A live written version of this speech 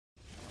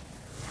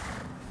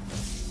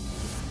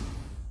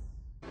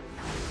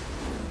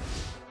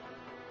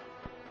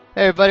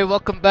Hey everybody,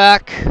 welcome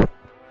back.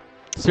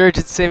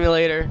 Surgeon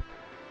Simulator.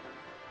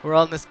 We're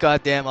on this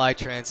goddamn eye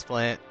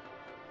transplant.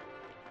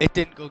 It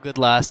didn't go good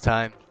last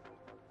time.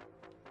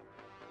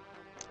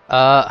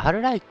 How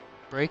did I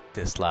break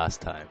this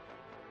last time?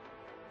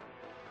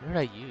 What did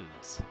I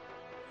use?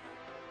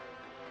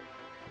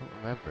 I don't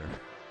remember.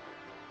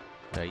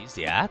 Did I use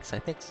the axe? I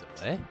think so,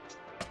 eh?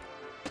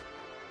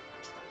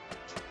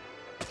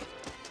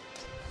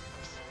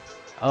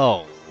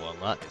 Oh, well,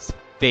 not his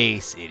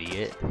face,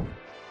 idiot.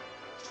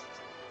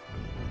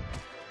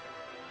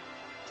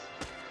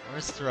 Or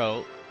his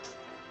throat.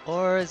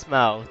 Or his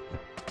mouth.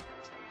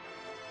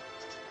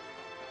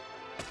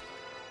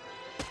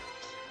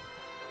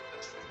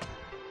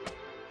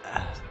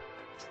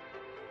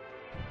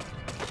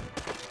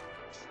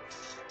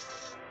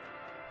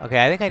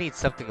 Okay, I think I need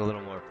something a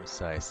little more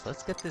precise.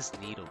 Let's get this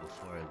needle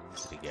before I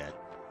lose it again.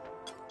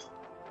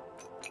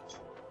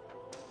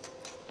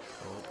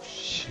 Oh,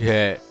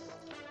 shit.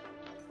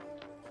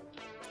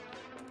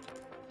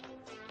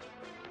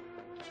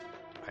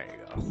 There you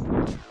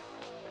go.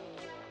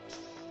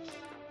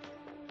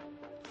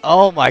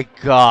 Oh my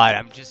god,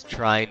 I'm just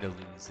trying to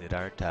lose it,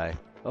 aren't I?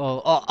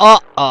 Oh.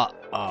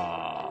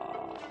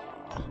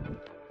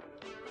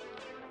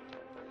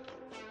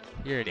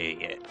 You're an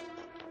idiot.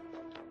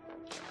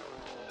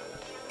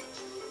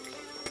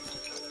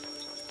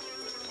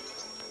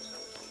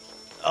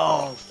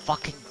 Oh,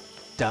 fucking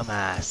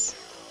dumbass.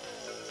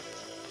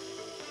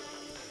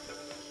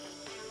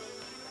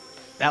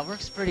 That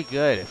works pretty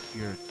good if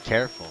you're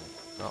careful,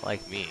 not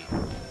like me.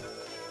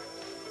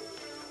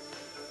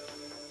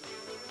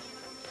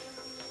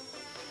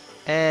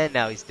 And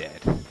now he's dead.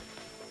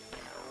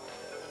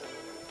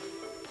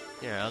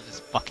 Yeah, I'll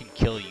just fucking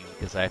kill you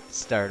because I have to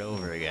start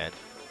over again.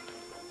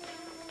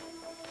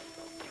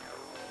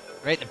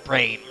 Right in the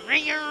brain.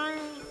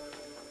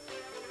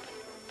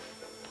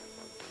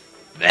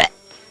 Blech.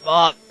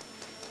 Bob,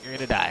 you're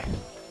gonna die.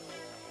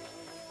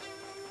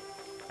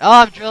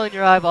 Oh, I'm drilling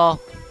your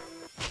eyeball.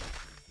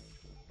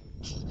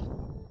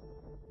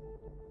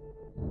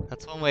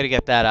 That's one way to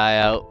get that eye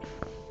out.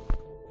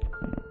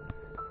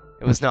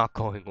 It was not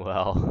going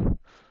well.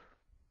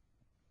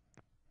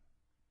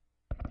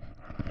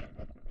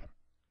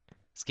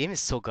 This game is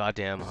so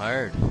goddamn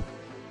hard.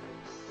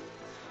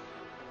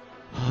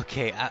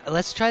 Okay,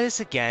 let's try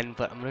this again,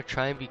 but I'm gonna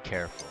try and be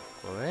careful,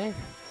 alright?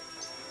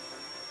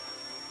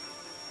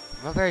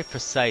 I'm not very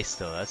precise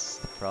though, that's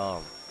the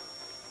problem.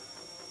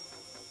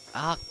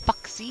 Ah,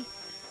 fuck, see?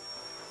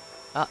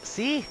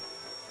 See?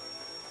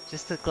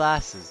 Just the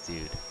glasses,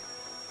 dude.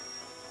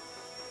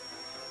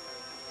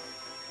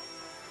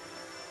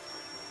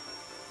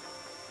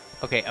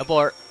 Okay,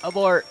 abort,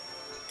 abort!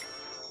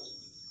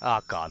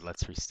 Oh god,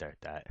 let's restart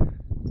that.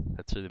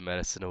 That threw the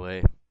medicine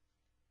away.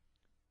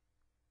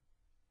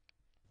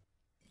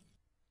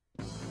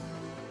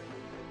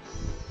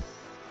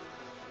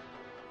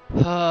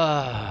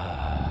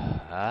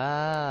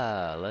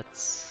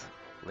 Let's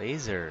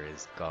laser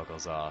his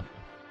goggles off.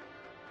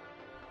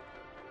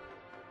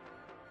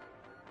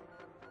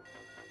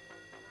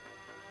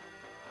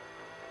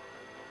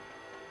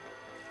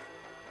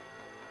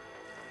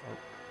 Oh.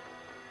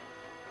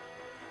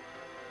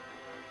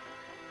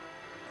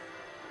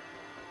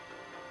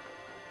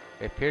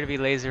 They appear to be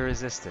laser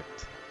resistant.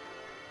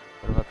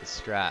 What about the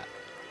strap?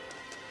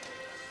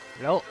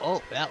 No,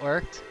 oh, that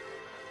worked.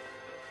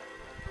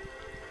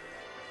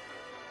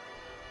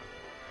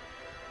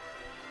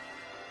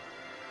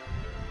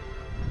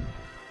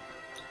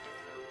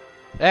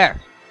 There!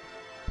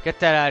 Get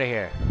that out of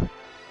here.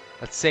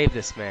 Let's save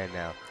this man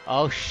now.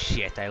 Oh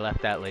shit, I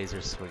left that laser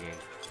swinging,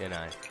 didn't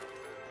I?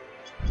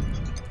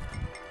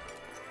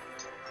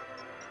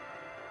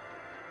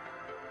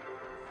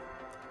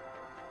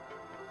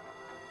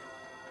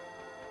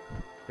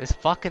 This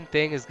fucking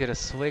thing is gonna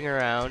swing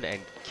around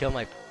and kill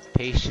my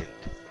patient.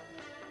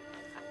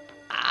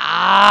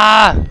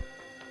 Ah!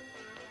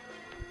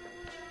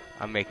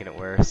 I'm making it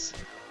worse.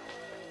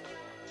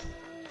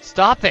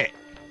 Stop it!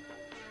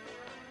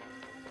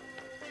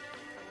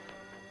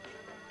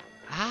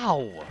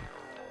 Ow!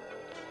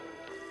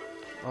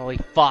 Holy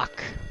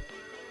fuck.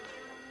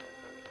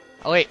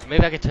 Oh wait,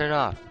 maybe I can turn it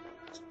off.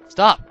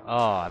 Stop!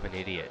 Oh, I'm an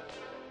idiot.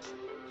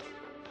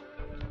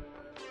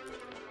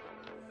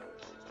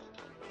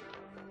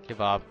 Okay,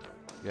 Bob.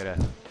 I'm gonna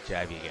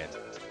jab you again.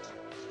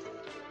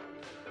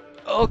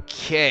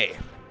 Okay.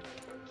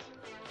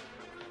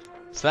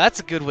 So that's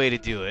a good way to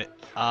do it.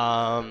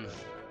 Oh.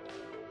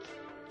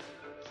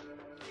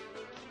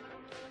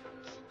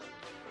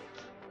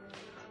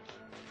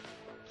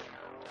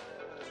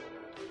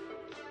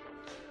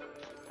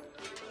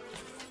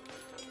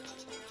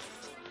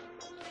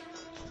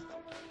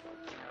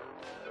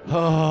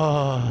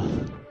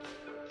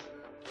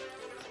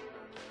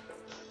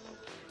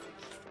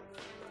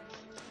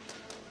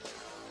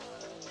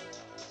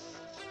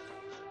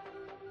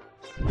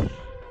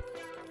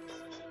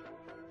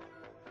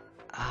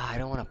 I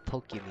don't want to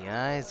poke you in the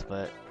eyes,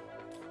 but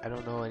I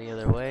don't know any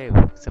other way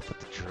except with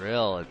the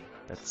drill, and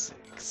that's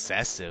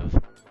excessive.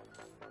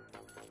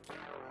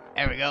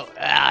 There we go.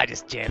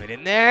 Just jam it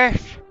in there.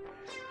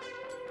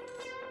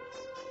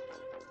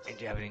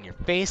 jab it in your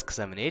face because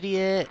I'm an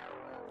idiot.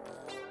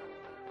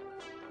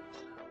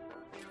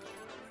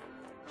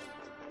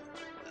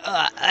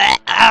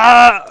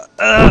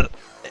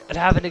 It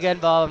happened again,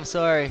 Bob. I'm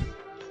sorry.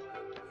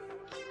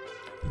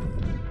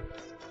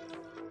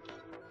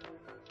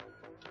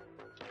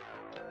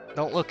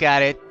 Don't look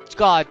at it.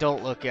 God,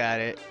 don't look at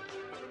it.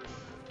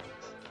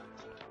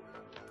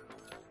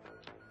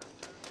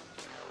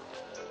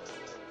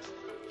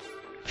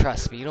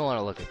 Trust me, you don't want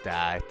to look at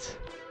that.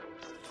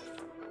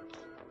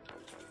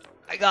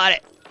 I got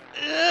it.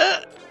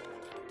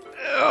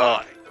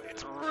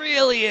 It's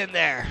really in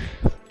there.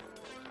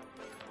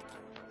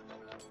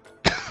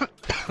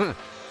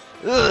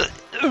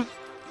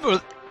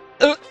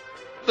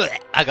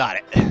 I got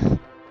it.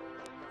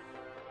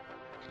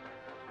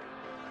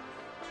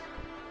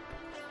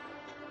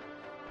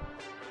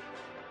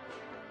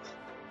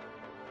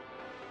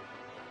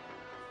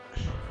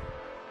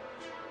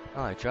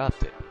 Oh, I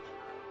dropped it.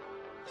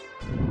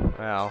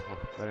 Well,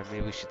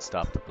 maybe we should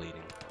stop the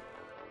bleeding.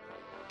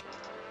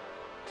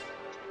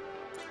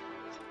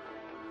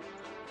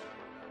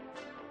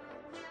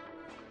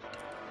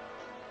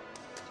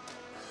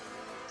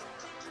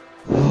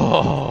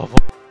 Oh.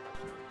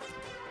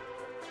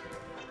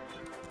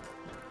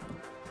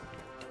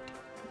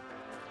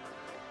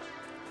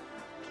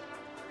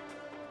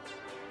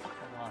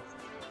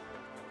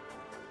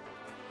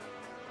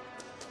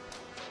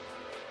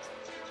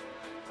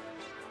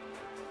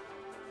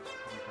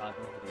 Over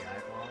the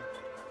eyeball.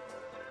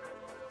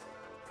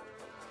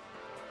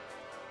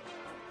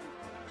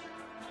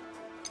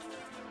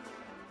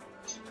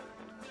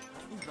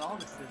 Lose all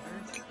the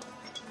scissors.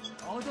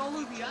 Oh, don't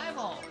lose the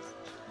eyeballs!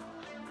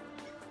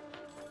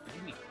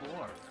 Give me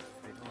 4.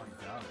 They're going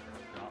down.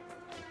 Drop.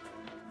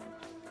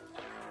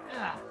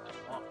 Yeah.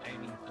 Oh, I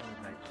mean, so is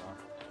that off.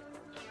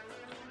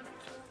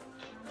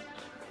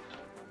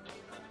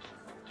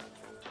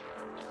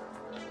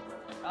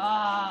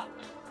 Ah!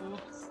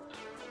 Oops.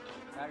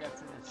 I got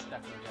scissors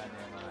stuck in the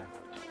goddamn eye.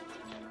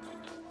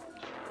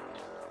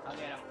 I'll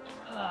get him.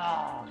 Oh,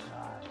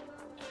 God.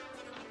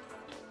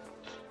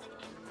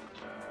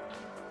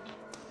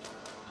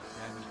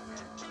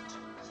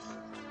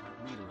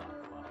 Bleed a lot,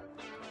 Bob.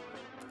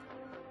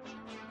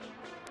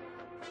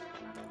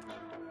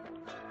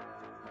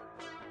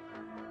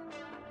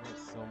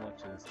 There's so much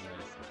of this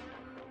medicine.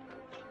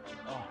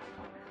 Oh,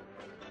 fuck.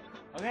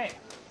 Okay,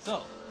 so.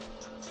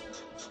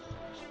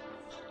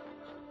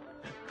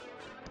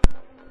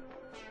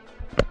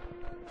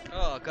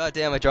 Oh,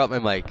 goddamn, I dropped my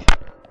mic.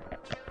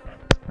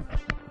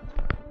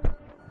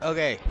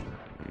 Okay,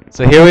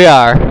 so here we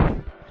are.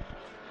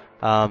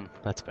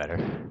 That's better.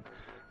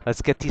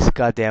 Let's get these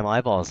goddamn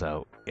eyeballs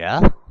out,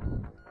 yeah?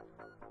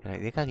 I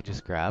think I can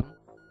just grab them.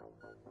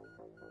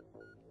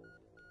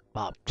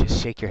 Bob,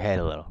 just shake your head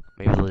a little.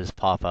 Maybe they'll just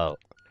pop out.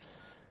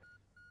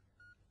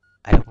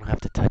 I don't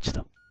have to touch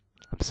them.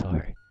 I'm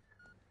sorry.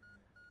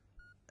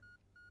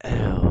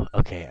 Oh,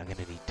 okay, I'm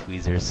gonna need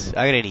tweezers.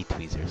 I'm gonna need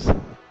tweezers.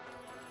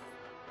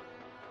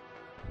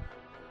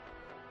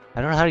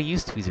 I don't know how to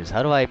use tweezers.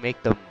 How do I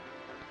make them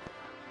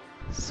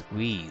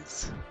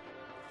squeeze?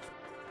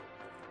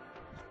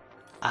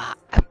 I'm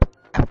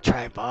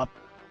trying, Bob.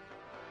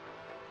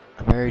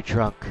 I'm very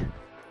drunk.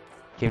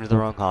 Came to the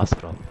wrong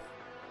hospital.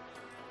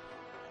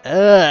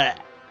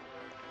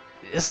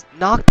 Just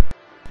knock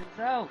this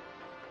out.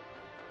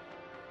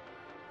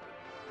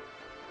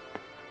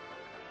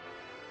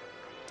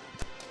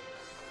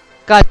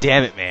 God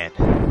damn it, man.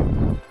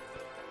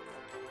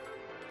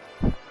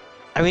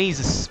 I'm gonna use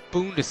a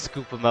spoon to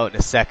scoop them out in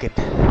a second.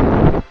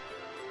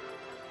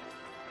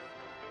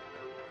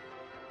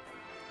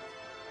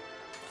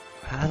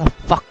 How the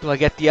fuck do I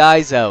get the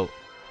eyes out?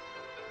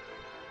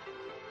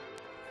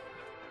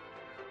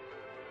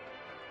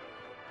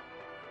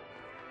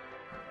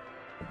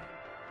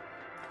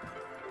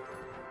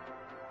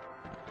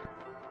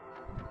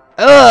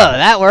 Ugh,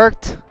 that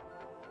worked.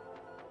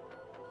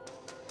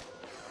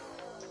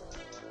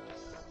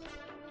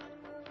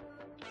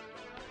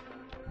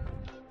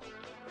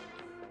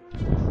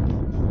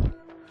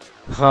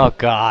 Oh,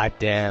 god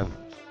damn.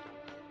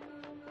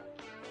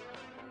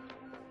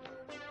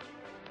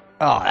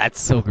 Oh, that's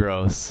so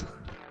gross.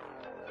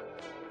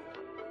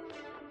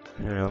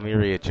 Here, let me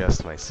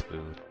readjust my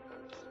spoon.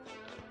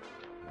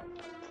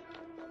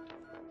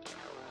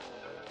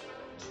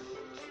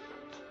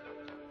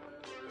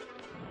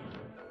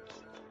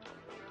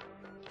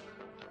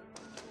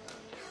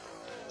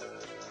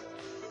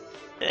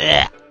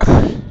 Ugh.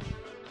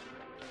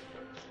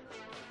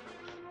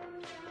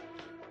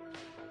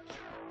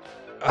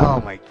 Oh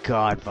my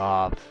god,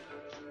 Bob.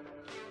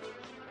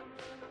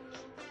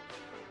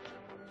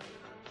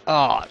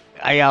 Oh,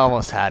 I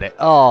almost had it.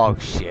 Oh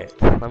shit.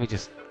 Let me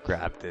just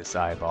grab this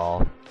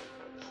eyeball.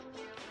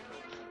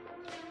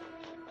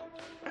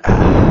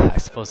 I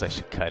suppose I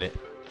should cut it.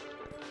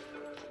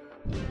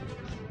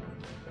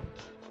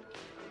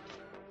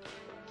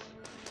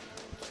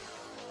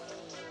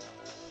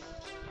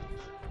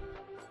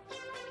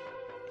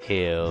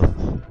 Ew.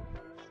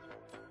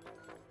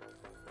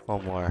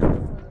 One more.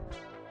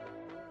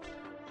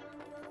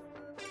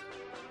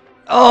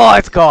 Oh,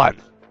 it's gone.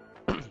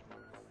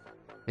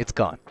 It's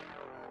gone.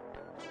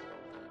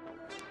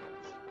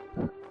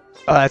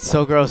 Oh, that's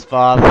so gross,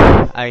 Bob.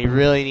 I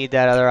really need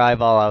that other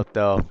eyeball out,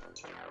 though.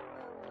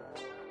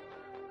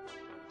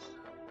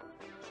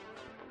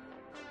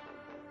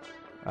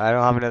 I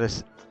don't have another...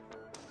 This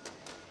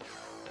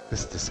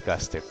is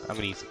disgusting. I'm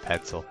gonna use a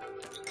pencil.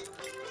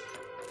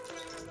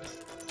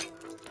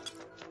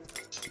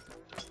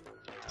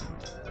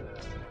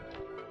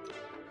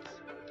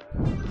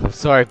 I'm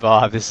sorry,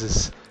 Bob. This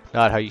is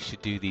not how you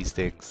should do these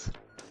things.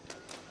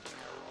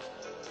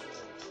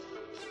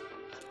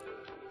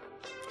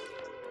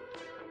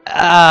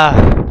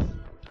 Ah!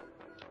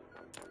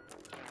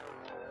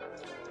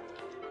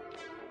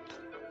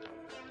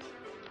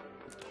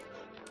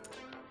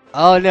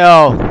 Oh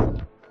no!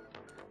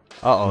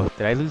 Uh-oh,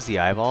 did I lose the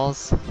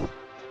eyeballs?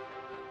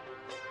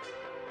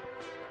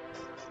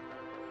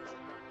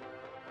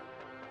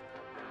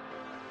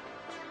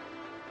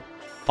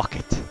 Fuck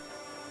it.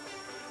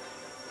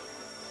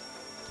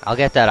 I'll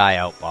get that eye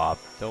out, Bob.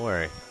 Don't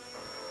worry.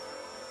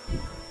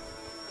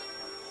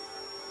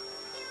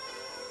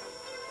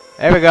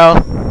 There we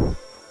go.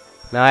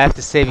 Now I have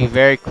to save you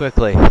very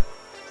quickly.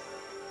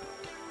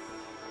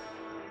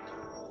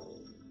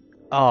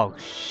 Oh,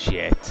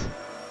 shit.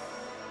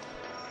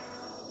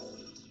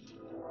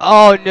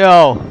 Oh,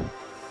 no.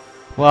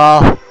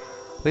 Well,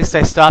 at least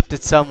I stopped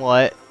it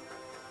somewhat.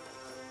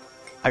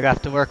 I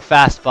have to work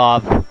fast,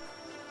 Bob.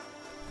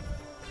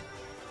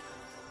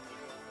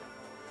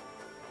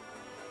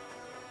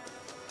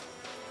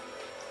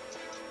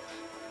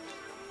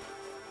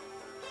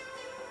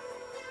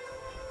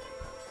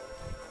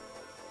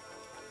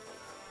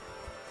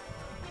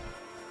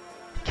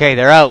 Okay,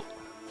 they're out.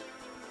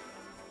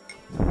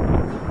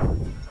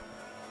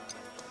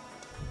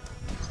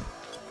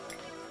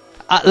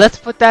 Let's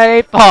put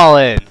that 8-ball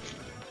in.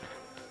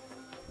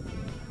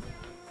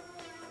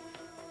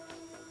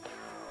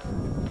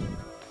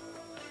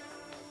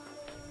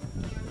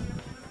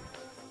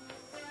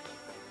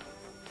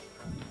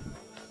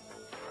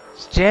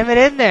 Just jam it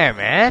in there,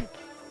 man.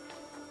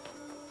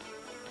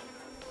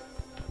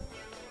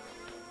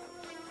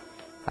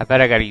 I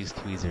bet I gotta use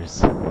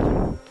tweezers.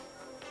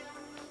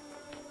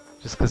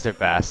 Just because they're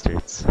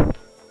bastards.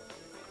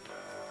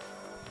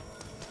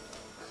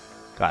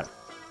 Got it.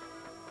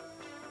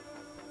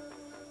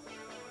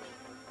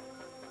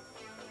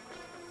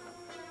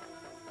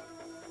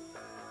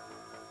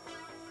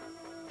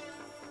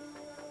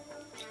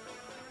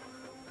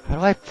 How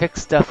do I pick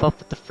stuff up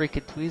with the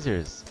freaking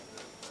tweezers?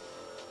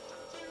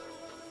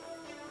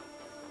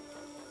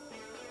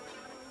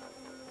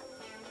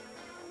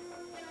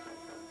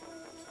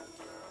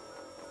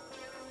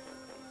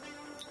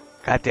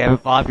 God damn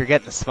it, Bob, you're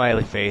getting the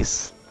smiley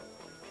face.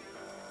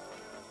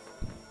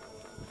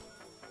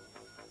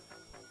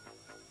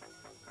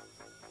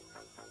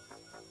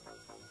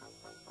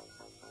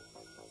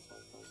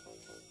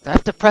 Do I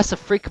have to press a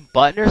freaking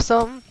button or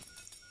something?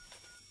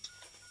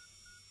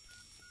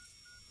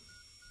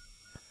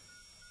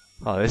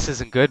 Oh, this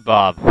isn't good,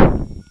 Bob.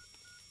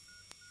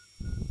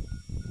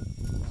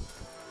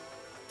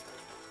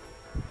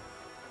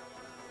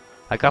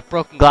 I got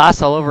broken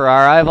glass all over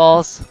our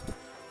eyeballs.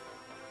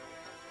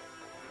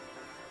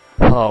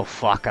 Oh,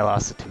 fuck, I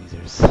lost the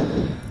tweezers.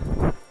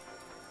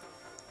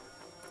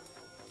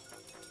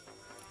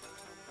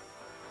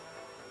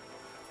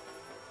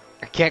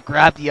 I can't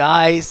grab the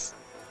eyes.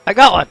 I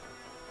got one!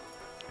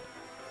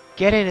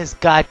 Get in his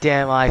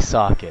goddamn eye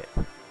socket.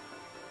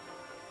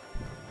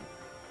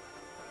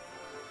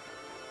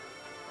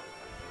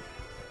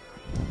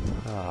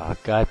 Oh,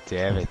 god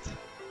damn it.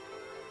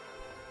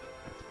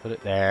 Put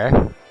it there.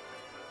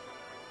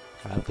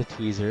 Grab the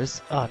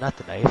tweezers. Oh, not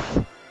the knife.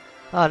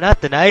 Oh, not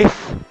the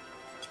knife!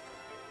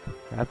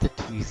 Grab the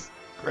tweezers.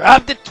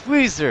 Grab the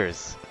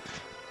tweezers!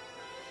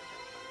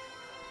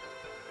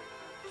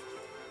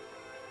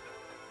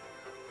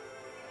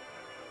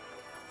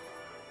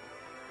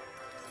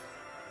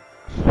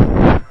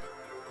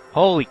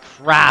 Holy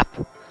crap!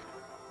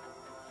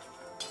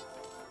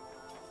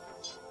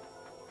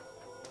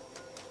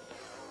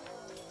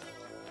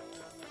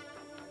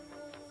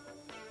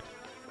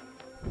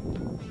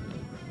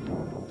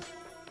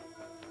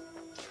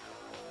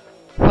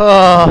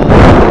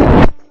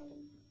 Oh.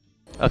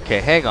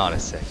 Okay, hang on a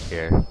sec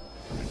here.